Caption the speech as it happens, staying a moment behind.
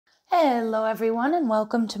Hello everyone and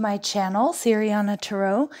welcome to my channel, Siriana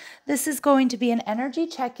Tarot. This is going to be an energy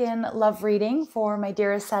check-in love reading for my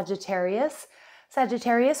dearest Sagittarius.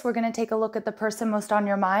 Sagittarius, we're going to take a look at the person most on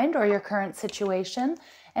your mind or your current situation.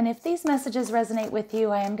 And if these messages resonate with you,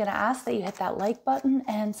 I am going to ask that you hit that like button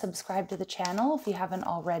and subscribe to the channel if you haven't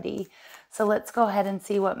already. So let's go ahead and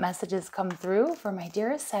see what messages come through for my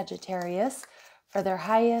dearest Sagittarius for their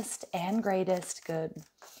highest and greatest good.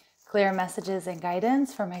 Clear messages and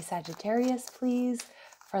guidance for my Sagittarius, please,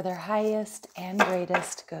 for their highest and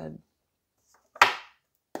greatest good.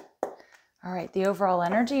 All right, the overall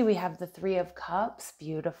energy, we have the Three of Cups.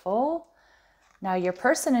 Beautiful. Now your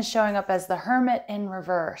person is showing up as the Hermit in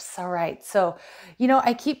reverse. All right, so,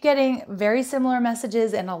 I keep getting very similar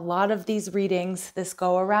messages in a lot of these readings this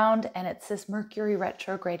go around, and it's this Mercury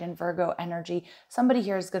retrograde in Virgo energy. Somebody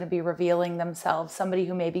here is going to be revealing themselves, somebody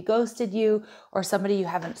who maybe ghosted you or somebody you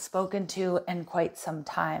haven't spoken to in quite some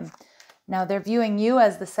time. Now they're viewing you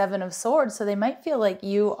as the Seven of Swords, so they might feel like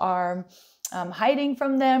you are hiding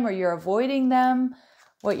from them or you're avoiding them.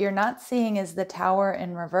 What you're not seeing is the Tower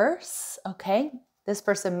in reverse, okay? This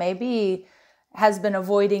person has been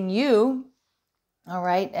avoiding you, all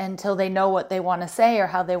right, until they know what they want to say or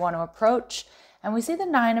how they want to approach. And we see the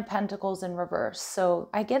Nine of Pentacles in reverse. So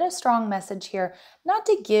I get a strong message here, not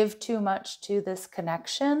to give too much to this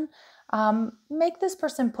connection. Make this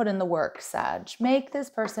person put in the work, Sag. Make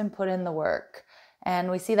this person put in the work.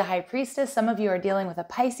 And we see the High Priestess. Some of you are dealing with a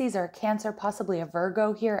Pisces or a Cancer, possibly a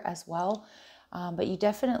Virgo here as well. But you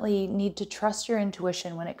definitely need to trust your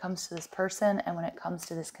intuition when it comes to this person and when it comes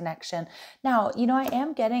to this connection. Now, I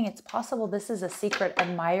am getting, it's possible this is a secret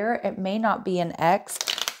admirer. It may not be an ex.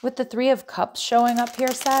 With the Three of Cups showing up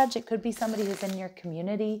here, Sag, it could be somebody who's in your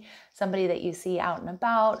community, somebody that you see out and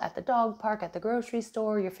about, at the dog park, at the grocery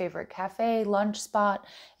store, your favorite cafe, lunch spot.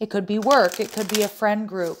 It could be work. It could be a friend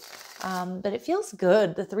group. But it feels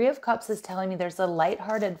good. The Three of Cups is telling me there's a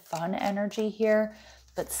lighthearted, fun energy here.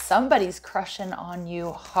 But somebody's crushing on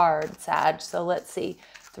you hard, Sag. So let's see.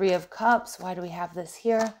 Three of Cups. Why do we have this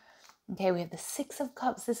here? Okay, we have the Six of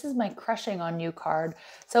Cups. This is my crushing on you card.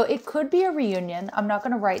 So it could be a reunion. I'm not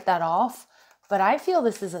going to write that off, but I feel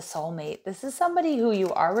this is a soulmate. This is somebody who you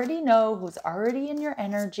already know, who's already in your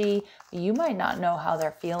energy. You might not know how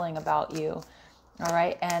they're feeling about you. All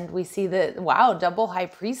right, and we see the, wow, double High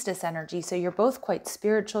Priestess energy. So you're both quite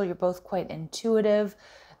spiritual. You're both quite intuitive.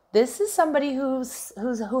 This is somebody who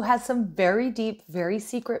has some very deep, very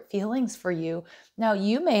secret feelings for you. Now,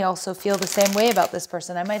 you may also feel the same way about this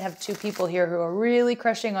person. I might have two people here who are really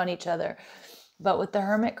crushing on each other. But with the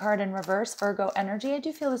Hermit card in reverse, Virgo energy, I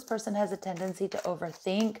do feel this person has a tendency to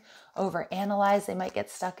overthink, overanalyze. They might get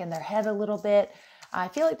stuck in their head a little bit. I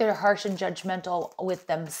feel like they're harsh and judgmental with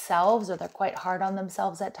themselves, or they're quite hard on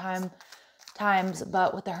themselves at times.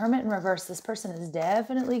 But with the Hermit in reverse, this person is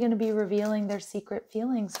definitely going to be revealing their secret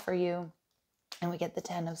feelings for you. And we get the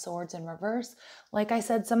Ten of Swords in reverse. Like I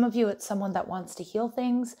said, some of you, it's someone that wants to heal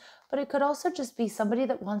things, but it could also just be somebody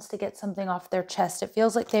that wants to get something off their chest. It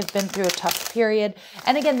feels like they've been through a tough period.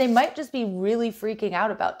 And again, they might just be really freaking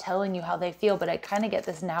out about telling you how they feel, but I kind of get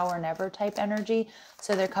this now or never type energy.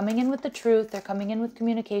 So they're coming in with the truth. They're coming in with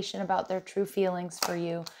communication about their true feelings for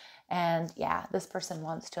you. And yeah, this person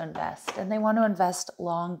wants to invest, and they want to invest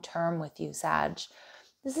long-term with you, Sag.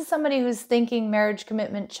 This is somebody who's thinking marriage,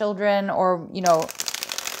 commitment, children, or,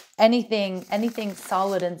 anything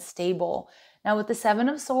solid and stable. Now with the Seven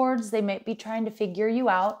of Swords, they might be trying to figure you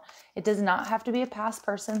out. It does not have to be a past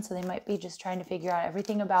person. So they might be just trying to figure out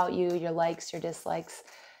everything about you, your likes, your dislikes,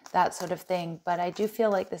 that sort of thing. But I do feel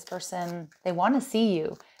like this person, they want to see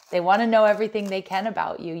you. They want to know everything they can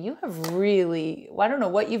about you. You have really, I don't know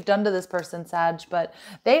what you've done to this person, Sag, but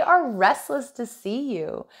they are restless to see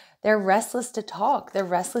you. They're restless to talk. They're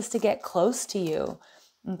restless to get close to you.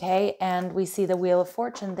 Okay. And we see the Wheel of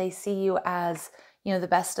Fortune. They see you as, the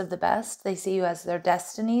best of the best. They see you as their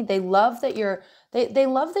destiny. They love that they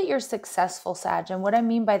love that you're successful, Sag. And what I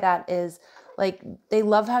mean by that is, they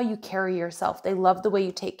love how you carry yourself. They love the way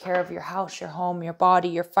you take care of your house, your home, your body,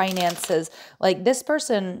 your finances. Like this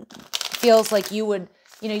person feels like you would,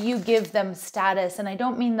 you give them status. And I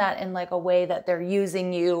don't mean that in like a way that they're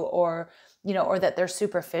using you or that they're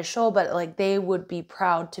superficial, but like they would be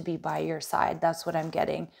proud to be by your side. That's what I'm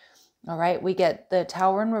getting. All right. We get the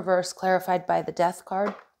Tower in reverse clarified by the Death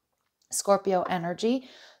card, Scorpio energy.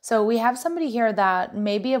 So we have somebody here that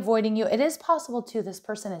may be avoiding you. It is possible too, this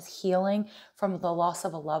person is healing from the loss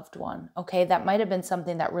of a loved one. Okay, that might have been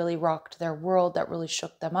something that really rocked their world, that really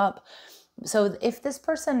shook them up. So if this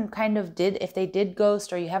person if they did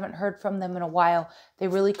ghost or you haven't heard from them in a while, they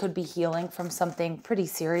really could be healing from something pretty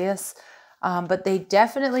serious. But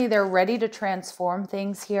they're ready to transform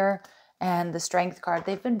things here. And the Strength card,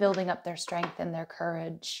 they've been building up their strength and their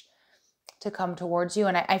courage to come towards you.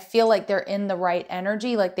 And I feel like they're in the right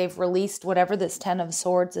energy, like they've released whatever this Ten of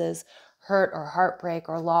Swords is, hurt or heartbreak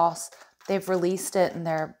or loss. They've released it and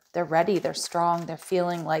they're ready, they're strong, they're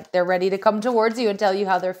feeling like they're ready to come towards you and tell you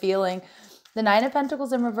how they're feeling. The Nine of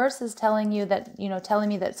Pentacles in reverse is telling you that, telling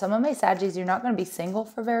me that some of my Saggies, you're not going to be single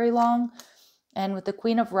for very long. And with the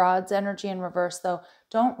Queen of Rods energy in reverse, though,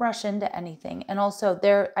 don't rush into anything. And also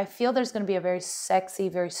I feel there's going to be a very sexy,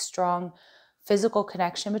 very strong physical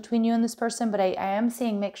connection between you and this person. But I am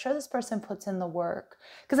seeing, make sure this person puts in the work.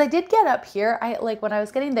 Because I did get up here, when I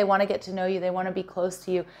was getting, they want to get to know you, they want to be close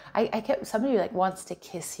to you. I kept, somebody like wants to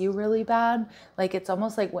kiss you really bad. Like it's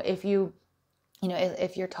almost like if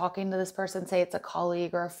if you're talking to this person, say it's a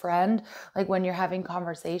colleague or a friend, like when you're having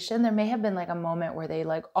conversation, there may have been like a moment where they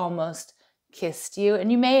like almost kissed you,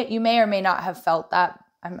 and you may or may not have felt that.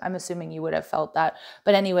 I'm assuming you would have felt that.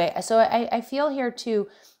 But anyway, so I feel here too,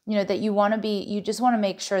 that you just want to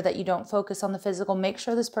make sure that you don't focus on the physical. Make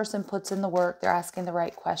sure this person puts in the work. They're asking the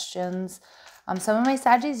right questions. Some of my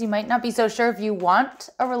Saggies, you might not be so sure if you want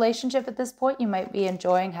a relationship at this point. You might be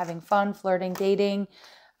enjoying having fun, flirting, dating.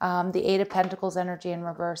 The Eight of Pentacles energy in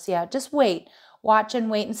reverse. Yeah, just wait. Watch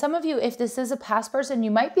and wait. And some of you, if this is a past person,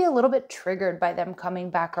 you might be a little bit triggered by them coming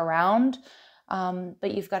back around.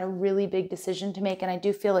 But you've got a really big decision to make. And I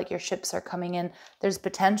do feel like your ships are coming in. There's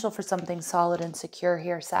potential for something solid and secure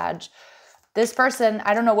here, Sag. This person,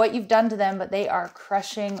 I don't know what you've done to them, but they are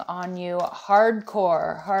crushing on you.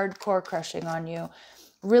 Hardcore crushing on you.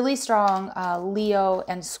 Really strong Leo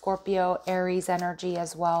and Scorpio, Aries energy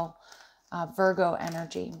as well. Virgo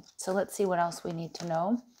energy. So let's see what else we need to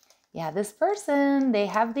know. Yeah, this person, they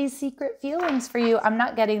have these secret feelings for you. I'm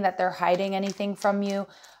not getting that they're hiding anything from you.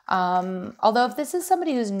 Although if this is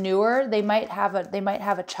somebody who's newer, they might have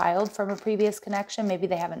a child from a previous connection. Maybe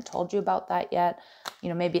they haven't told you about that yet.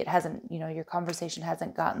 Maybe it hasn't, your conversation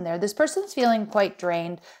hasn't gotten there. This person's feeling quite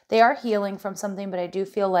drained. They are healing from something, but I do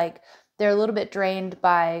feel like they're a little bit drained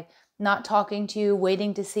by not talking to you,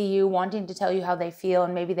 waiting to see you, wanting to tell you how they feel,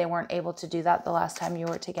 and maybe they weren't able to do that the last time you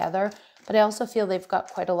were together. But I also feel they've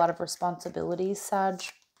got quite a lot of responsibilities, Sag,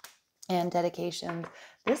 and dedication.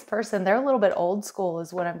 This person, they're a little bit old school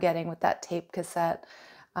is what I'm getting with that tape cassette.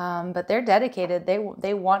 But they're dedicated.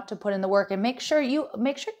 They want to put in the work, and make sure you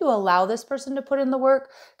allow this person to put in the work,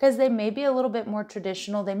 because they may be a little bit more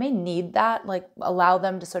traditional. They may need that, like allow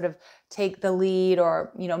them to sort of take the lead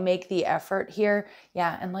or, make the effort here.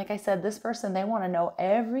 Yeah. And like I said, this person, they want to know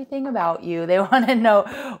everything about you. They want to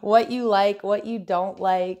know what you like, what you don't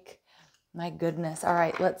like. My goodness. All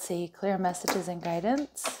right. Let's see. Clear messages and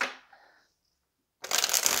guidance.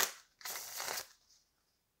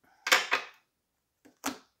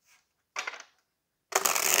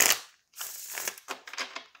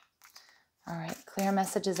 All right, clear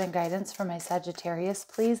messages and guidance for my Sagittarius,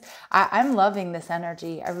 please. I'm loving this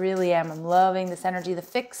energy. I really am. I'm loving this energy. The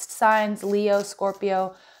fixed signs, Leo,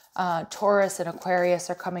 Scorpio, Taurus, and Aquarius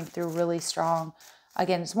are coming through really strong.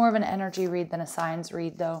 Again, it's more of an energy read than a signs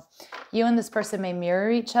read, though. You and this person may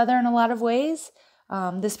mirror each other in a lot of ways.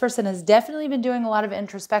 This person has definitely been doing a lot of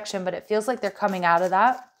introspection, but it feels like they're coming out of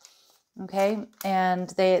that. Okay, and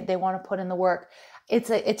they want to put in the work.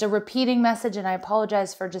 It's a repeating message, and I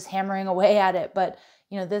apologize for just hammering away at it, but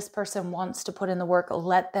this person wants to put in the work.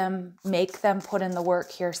 Make them put in the work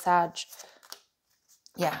here, Sag.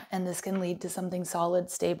 Yeah, and this can lead to something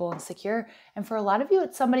solid, stable, and secure. And for a lot of you,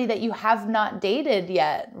 it's somebody that you have not dated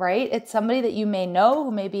yet, right? It's somebody that you may know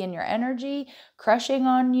who may be in your energy, crushing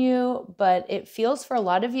on you, but it feels for a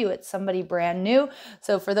lot of you, it's somebody brand new.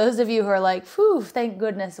 So for those of you who are like, whew, thank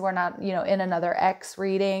goodness we're not, in another X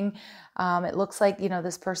reading. It looks like,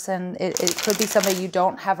 this person, it could be somebody you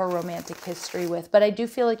don't have a romantic history with, but I do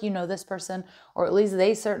feel like this person, or at least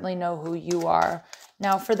they certainly know who you are.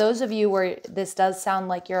 Now, for those of you where this does sound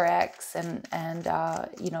like your ex and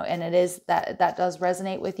it is that does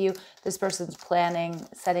resonate with you, this person's planning,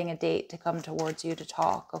 setting a date to come towards you to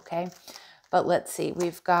talk, okay? But let's see,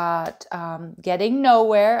 we've got getting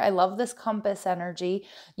nowhere. I love this compass energy.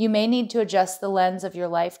 You may need to adjust the lens of your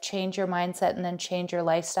life, change your mindset, and then change your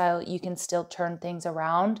lifestyle. You can still turn things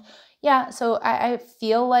around. Yeah, so I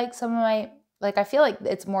feel like I feel like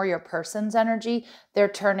it's more your person's energy. They're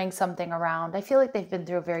turning something around. I feel like they've been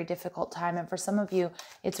through a very difficult time. And for some of you,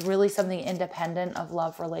 it's really something independent of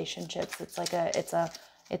love relationships. It's like it's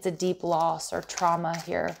a deep loss or trauma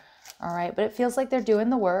here. All right. But it feels like they're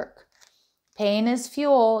doing the work. Pain is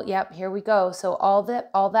fuel. Yep. Here we go. So all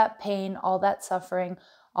that pain, all that suffering,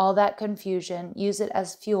 all that confusion, use it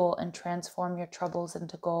as fuel, and transform your troubles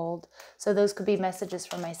into gold. So those could be messages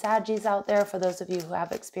from my Saggies out there. For those of you who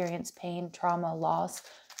have experienced pain, trauma, loss,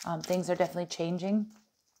 things are definitely changing.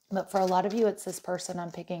 But for a lot of you, it's this person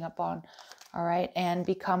I'm picking up on. All right. And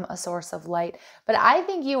become a source of light. But I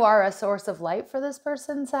think you are a source of light for this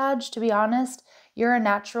person, Sag, to be honest. You're a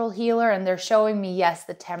natural healer. And they're showing me, yes,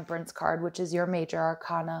 the Temperance card, which is your major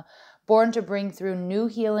arcana. Born to bring through new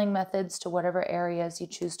healing methods to whatever areas you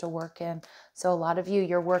choose to work in. So a lot of you,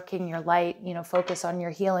 you're working your light, focus on your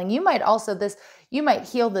healing. You might also you might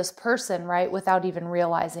heal this person, right, without even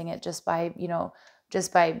realizing it, just by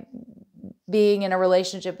being in a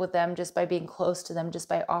relationship with them, just by being close to them, just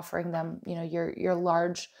by offering them, your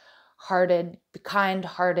large-hearted,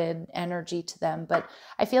 kind-hearted energy to them. But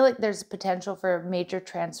I feel like there's potential for major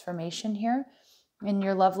transformation here in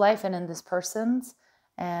your love life and in this person's.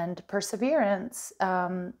 And perseverance.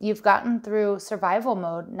 You've gotten through survival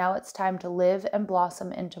mode. Now it's time to live and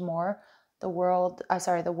blossom into more. The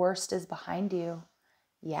worst is behind you.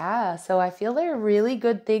 Yeah, so I feel there are really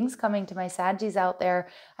good things coming to my Saggies out there.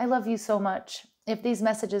 I love you so much. If these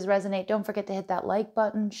messages resonate, don't forget to hit that like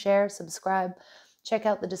button, share, subscribe. Check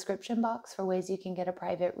out the description box for ways you can get a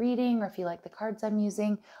private reading, or if you like the cards I'm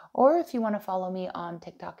using, or if you want to follow me on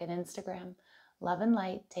TikTok and Instagram. Love and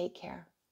light. Take care.